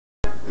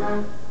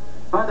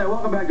Hi there,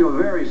 welcome back to a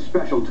very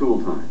special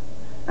tool time.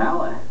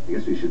 Al, I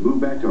guess we should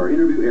move back to our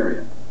interview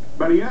area.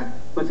 Better yet,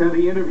 let's have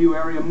the interview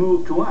area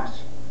move to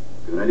us.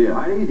 Good idea.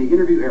 Heidi, the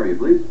interview area,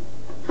 please.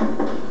 Here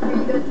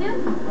you go,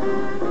 Tim.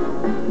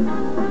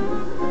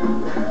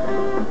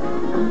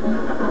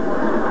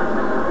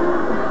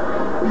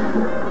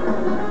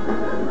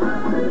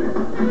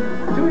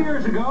 2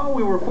 years ago,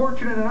 we were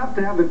fortunate enough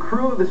to have the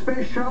crew of the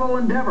Space Shuttle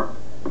Endeavour.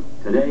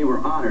 Today, we're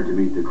honored to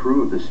meet the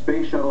crew of the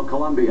Space Shuttle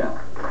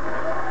Columbia.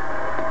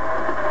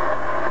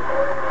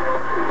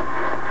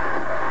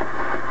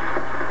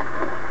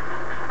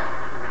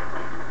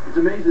 It's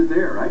amazing it's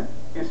there, right?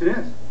 Yes, it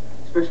is.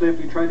 Especially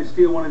after you tried to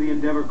steal one of the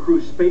Endeavour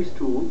crew's space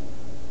tools.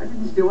 I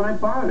didn't steal one, I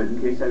borrowed it in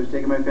case I was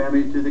taking my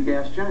family to the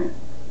gas giant.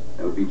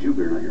 That would be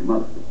Jupiter, not your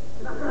mother.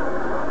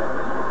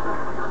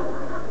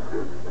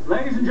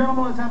 Ladies and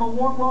gentlemen, let's have a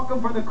warm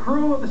welcome for the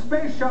crew of the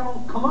Space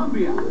Shuttle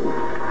Columbia.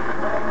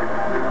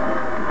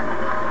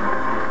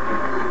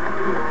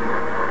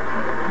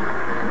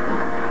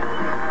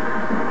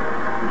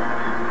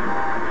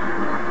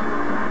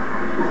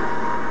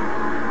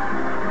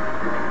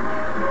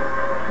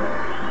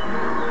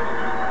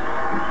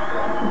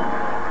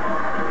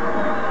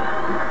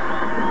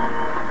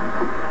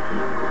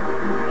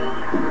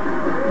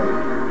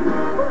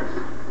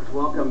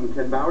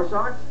 Ken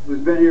Bowersox,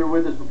 who's been here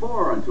with us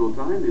before on Tool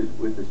Time, is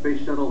with the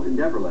Space Shuttle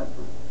Endeavour last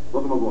time.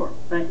 Welcome aboard.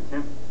 Thank you,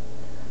 Tim.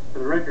 For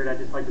the record, I'd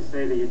just like to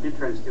say that you did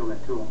try to steal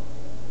that tool.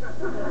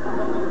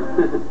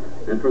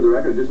 And for the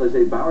record, just like I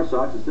say,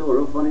 Bowersox is still a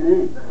real funny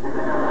name.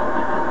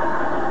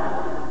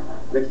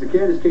 Next to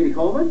Ken is Katie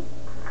Coleman.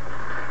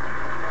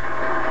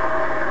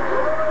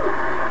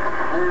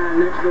 And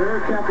next to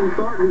her, Captain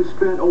Thornton, who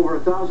spent over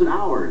 1,000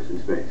 hours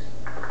in space.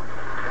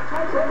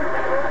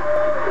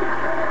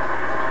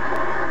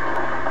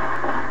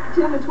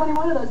 Tim, and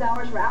 21 of those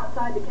hours were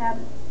outside the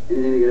cabin.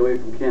 Anything to get away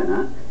from Ken,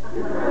 huh?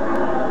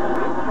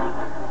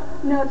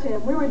 No,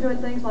 Tim, we were doing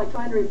things like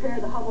trying to repair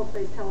the Hubble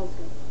Space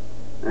Telescope.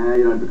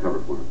 You don't have to cover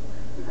for him.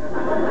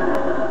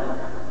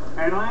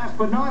 And last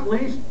but not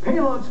least,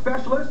 payload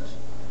specialists,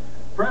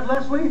 Fred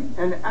Leslie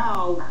and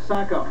Al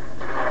Sacco.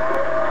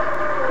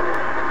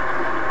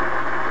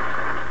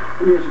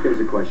 Let me ask you guys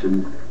a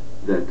question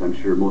that I'm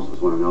sure most of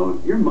us want to know.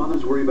 Your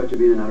mother's worried about you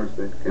being in outer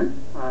space, Ken?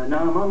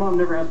 No, my mom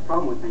never has a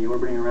problem with me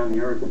orbiting around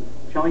the Earth.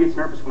 She only gets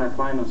nervous when I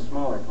fly in those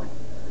small airplanes.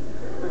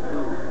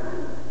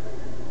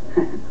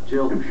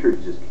 Jill, I'm sure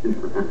she's just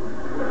kidding around.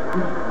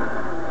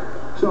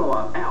 So,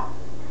 Al,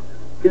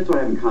 guess what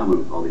I have in common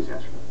with all these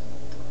astronauts?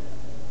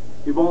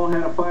 You've all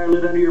had a fire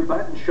lit under your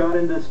butt and shot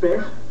into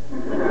space?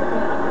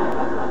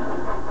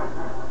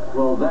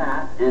 Well,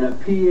 that and a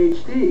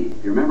PhD.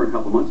 If you remember, a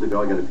couple months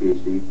ago, I got a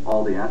PhD.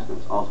 All the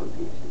astronauts also have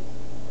PhDs.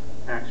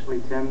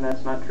 Actually, Tim,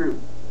 that's not true.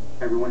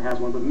 Everyone has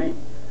one but me.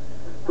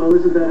 Well,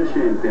 isn't that a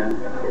shame, Ken?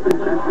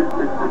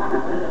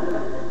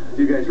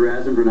 Do you guys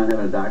razz him for not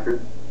having a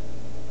doctorate?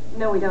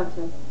 No, we don't,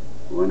 Tim.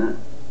 Why not?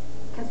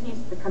 Because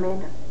he's the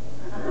commander.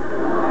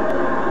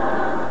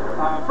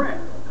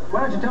 Fred,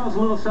 why don't you tell us a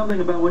little something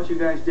about what you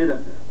guys did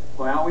up there?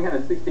 Well, we had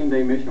a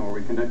 16-day mission where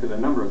we conducted a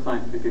number of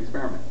scientific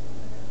experiments.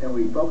 And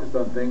we focused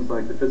on things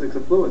like the physics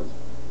of fluids.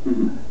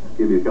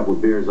 Give me a couple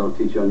of beers, I'll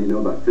teach you all you know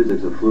about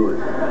physics of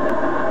fluids.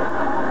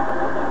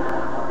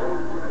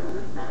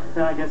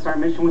 Then I guess our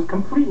mission was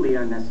completely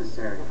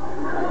unnecessary.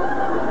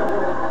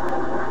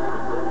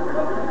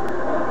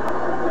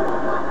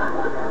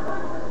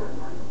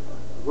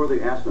 Before the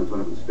astronauts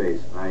went up in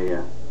space,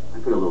 I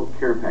put a little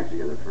care package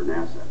together for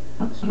NASA.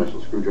 A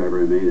special screwdriver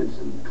I made and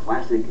some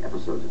classic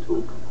episodes of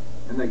Tool.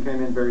 And they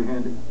came in very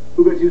handy.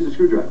 Who got to use the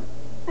screwdriver?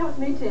 That was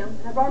me, Tim.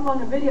 And I brought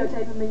along a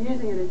videotape of me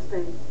using it in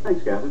space.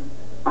 Thanks, Catherine.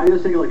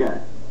 Let's take a look at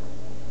it.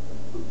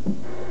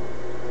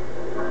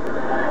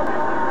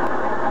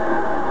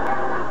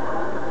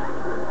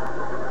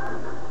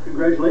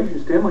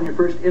 Congratulations, Tim, on your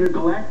first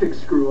intergalactic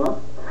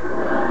screw-up.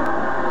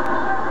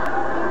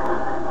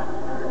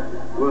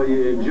 Well,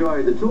 you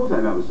enjoyed the Tool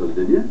Time episodes,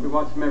 didn't you? We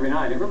watched them every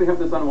night. It really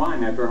helped us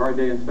unwind after a hard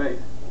day in space.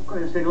 Go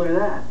ahead and take a look at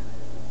that.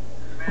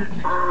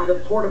 The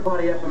porta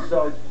potty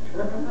episode.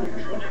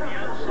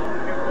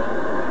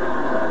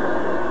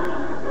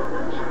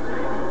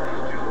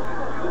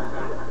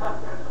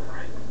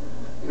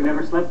 You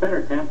never slept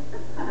better, Tim.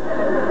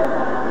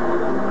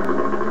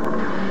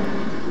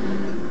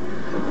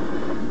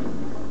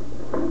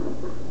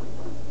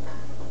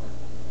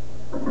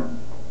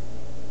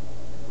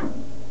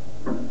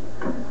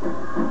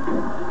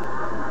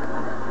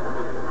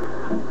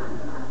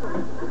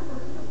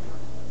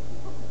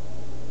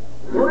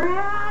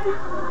 Brad!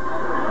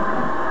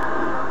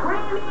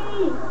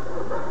 Randy!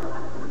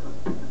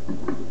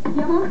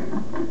 Yeah, Mom?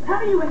 How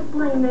do you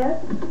explain this?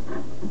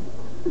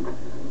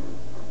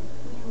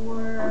 We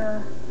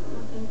were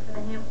looking for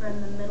the hamper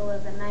in the middle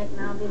of the night,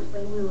 and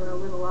obviously we were a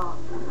little off.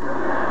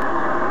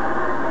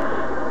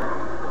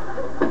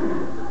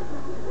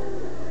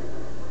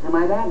 Am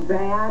I that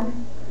bad?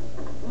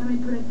 Let me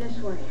put it this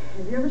way.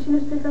 Have you ever seen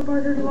us pick up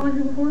our dirty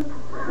laundry before?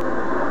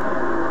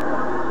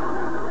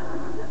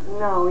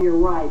 No, you're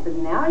right, but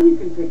now you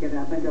can pick it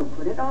up and go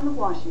put it on the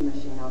washing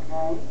machine,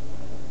 okay?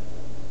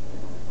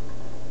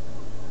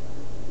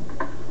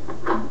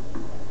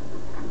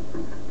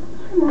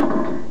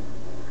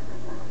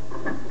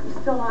 You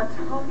still not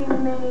talking to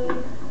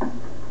me?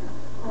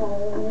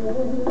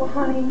 Oh,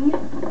 honey.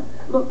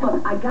 Look,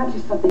 I got you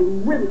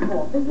something really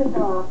cool. This is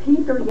a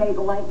P-38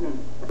 Lightning.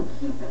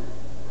 Keep it.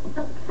 I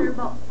don't care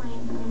about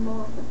planes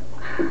anymore.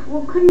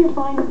 Well, couldn't you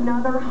find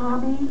another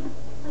hobby?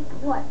 Like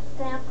what?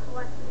 Stamp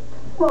collecting?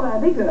 Well,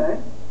 that'd be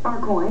good. Or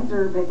coins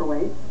or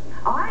paperweights.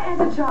 I, as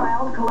a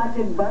child,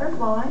 collected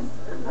butterflies.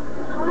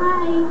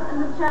 I,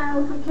 as a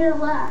child, could care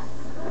less.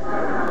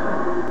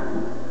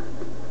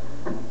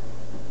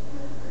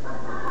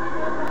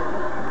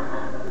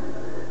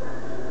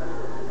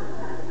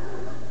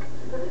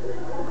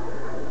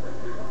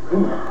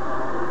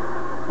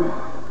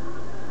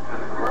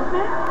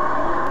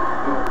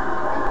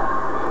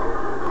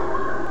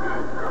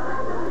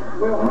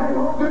 Well, I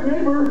hope good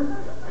neighbor.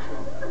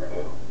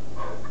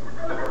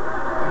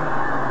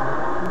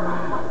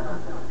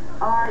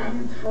 Are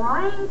you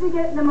trying to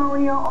get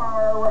pneumonia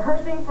or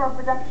rehearsing for a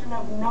production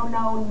of No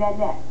No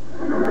Nanette?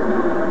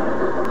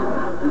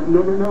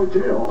 No,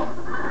 Jill.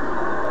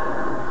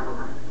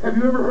 Have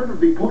you ever heard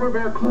of the Polar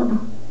Bear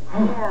Club?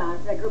 Yeah,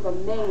 it's that group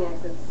of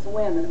maniacs that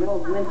swim in the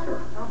middle of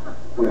winter.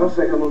 Well,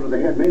 say hello to the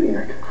head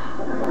maniac.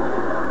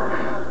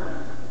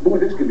 Boy,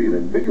 this could be an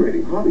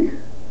invigorating hobby.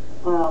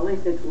 Well, at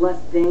least it's less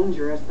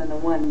dangerous than the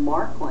one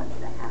Mark wants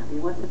to have. He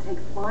wants to take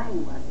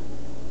flying lessons.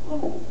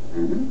 Oh.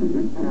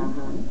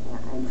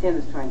 Yeah, and Tim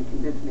is trying to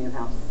convince me of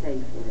how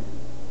safe it is.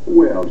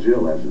 Well,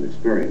 Jill, as an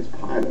experienced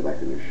pilot, I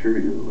can assure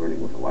you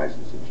learning with a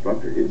licensed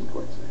instructor is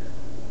quite safe.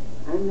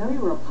 I didn't know you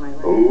were a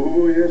pilot.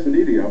 Oh, yes,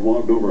 indeedy. I've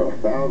logged over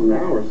 1,000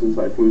 hours since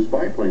I flew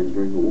spy planes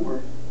during the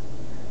war.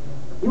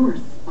 You were a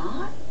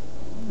spy?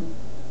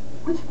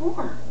 Which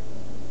war?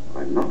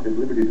 I'm not at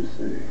liberty to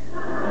say.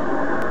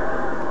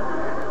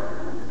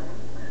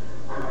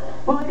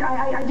 Well,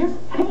 I just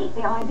hate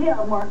the idea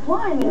of Mark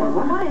flying in one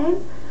of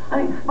planes.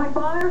 I mean, my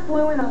father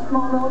flew in those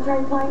small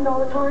military planes all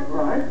the time.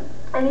 Right.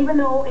 And even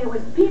though it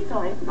was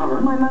peacetime,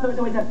 my mother was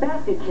always a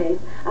basket case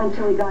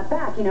until he got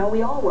back. You know,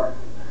 we all were.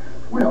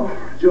 Well,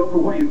 Jill,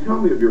 from what you tell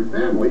me of your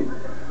family,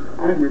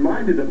 I'm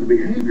reminded of the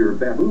behavior of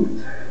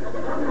baboons.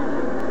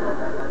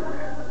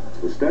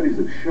 The studies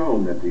have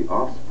shown that the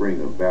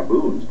offspring of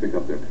baboons pick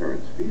up their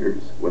parents'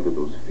 fears, whether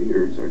those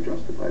fears are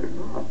justified or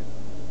not.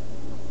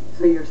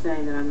 So you're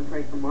saying that I'm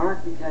afraid for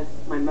Mark because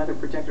my mother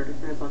projected her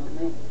fears onto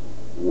me?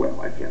 Well,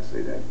 I can't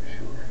say that for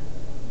sure.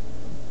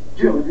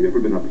 Jill, have you ever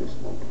been up in a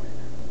small plane?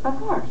 Of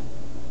course.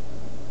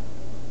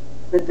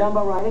 The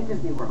Dumbo ride at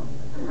Disney World.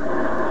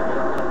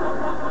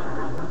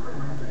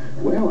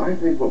 Well, I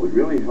think what would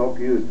really help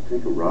you is to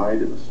take a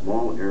ride in a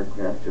small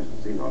aircraft just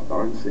to see how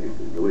darn safe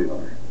they really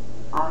are.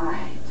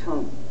 I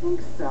don't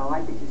think so.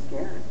 I'd be too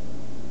scared.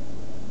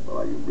 Well,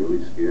 are you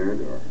really scared,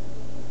 or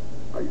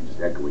are you just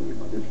echoing your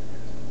mother's fears?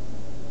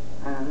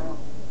 I don't know.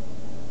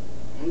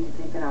 I hate to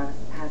think that I was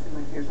passing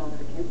my fears on to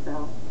the kids,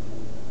 though.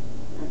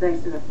 And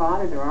thanks to their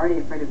father, they're already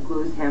afraid of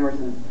glues, hammers,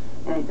 and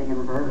anything in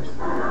reverse.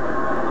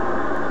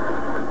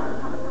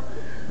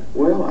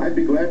 Well, I'd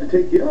be glad to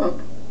take you up.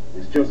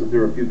 It's just that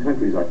there are a few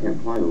countries I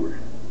can't fly over.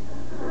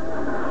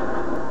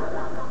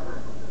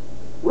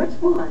 Which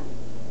one?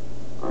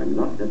 I'm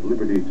not at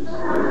liberty to say. How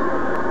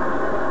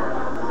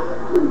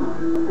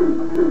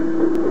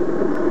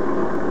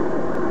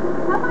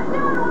am I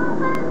doing,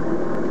 Wilson?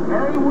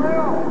 Very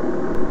well.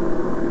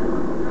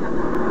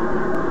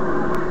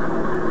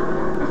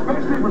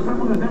 Especially for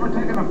someone who's never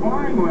taken a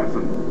flying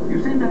lesson.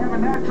 You seem to have a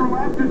natural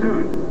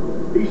aptitude.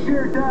 He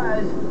sure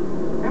does.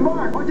 Hey,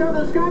 Mark, watch out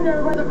for the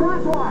skydiver by the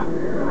crosswalk.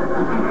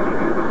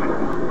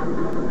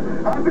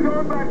 How's it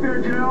going back there,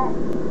 Jill?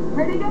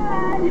 Pretty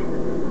good.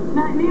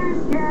 Not near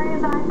as scary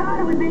as I thought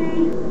it would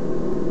be.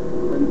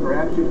 Then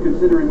perhaps you'd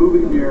consider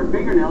removing your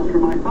fingernails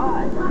from my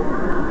thigh.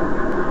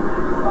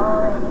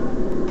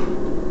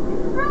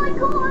 It's really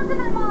cool,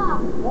 isn't it,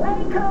 Mom?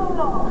 Way cool.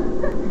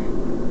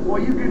 Well,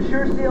 you can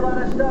sure see a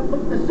lot of stuff.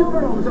 Look, the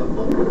silver notes.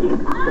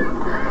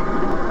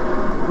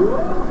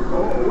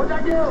 Oh, what'd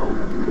I do?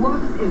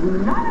 Whoops is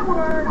not a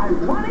word I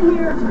want to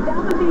hear to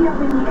down the beat up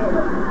in the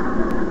air.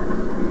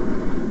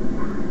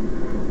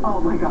 Oh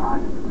my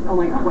God,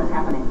 what's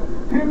happening?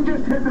 Tim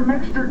just hit the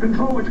mixture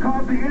control, which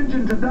caused the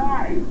engine to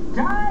die.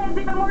 Die is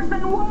even worse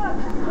than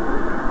whoops.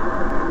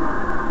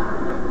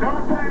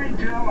 Don't panic,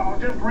 Jill. I'll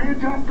just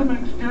readjust the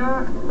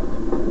mixture,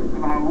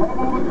 and I'll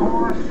level the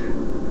course.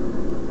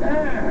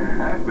 There,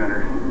 that's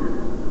better.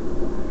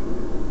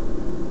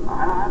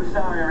 I'm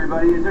sorry,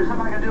 everybody. Is there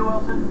something I can do,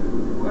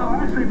 Wilson? Well,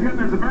 actually, Tim,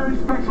 there's a very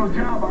special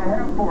job I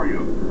have for you.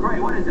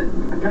 Great, what is it?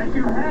 Take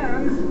your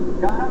hands,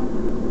 Got him?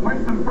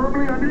 place them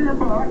firmly under your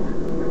butt,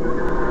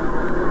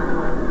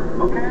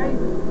 Okay.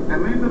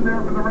 and leave them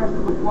there for the rest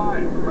of the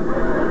flight.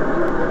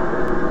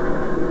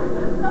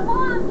 So,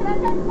 Mom, can I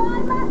take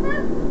flying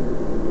lessons?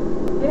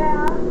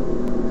 Yeah,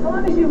 as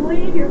long as you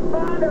leave your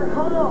father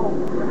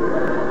home.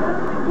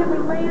 Can we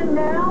land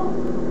now?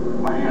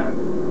 Man,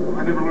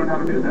 I never learned how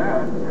to do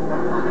that.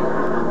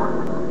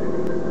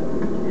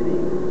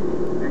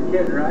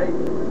 did, right?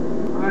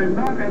 I'm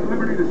not at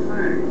liberty to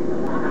say.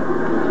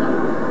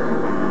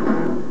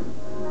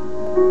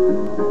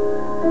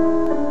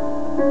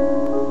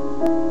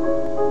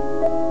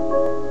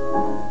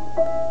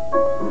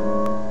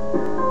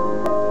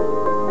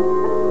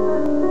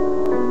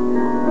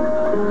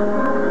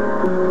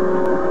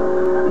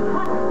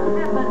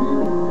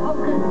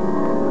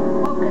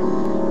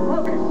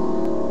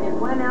 It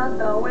went out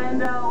the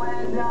window.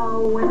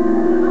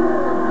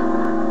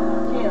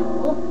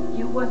 Jill,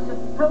 you were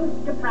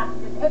supposed to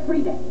practice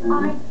every day.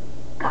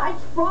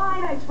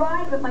 I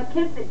tried, but my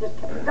kids, they just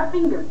kept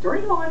stuffing their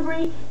dirty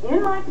laundry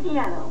in my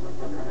piano.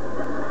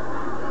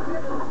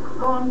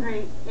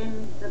 Laundry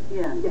in the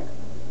piano.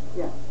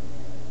 Yeah.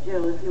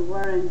 Jill, if you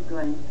weren't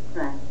going to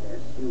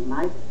practice, you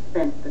might have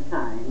spent the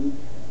time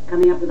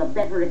coming up with a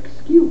better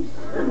excuse.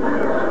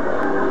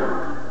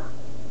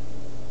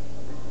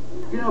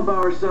 You know,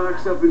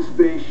 Bowersox, up in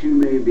space you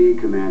may be,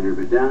 Commander,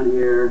 but down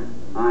here,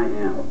 I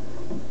am.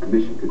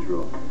 Mission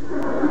Control.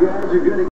 You guys are good at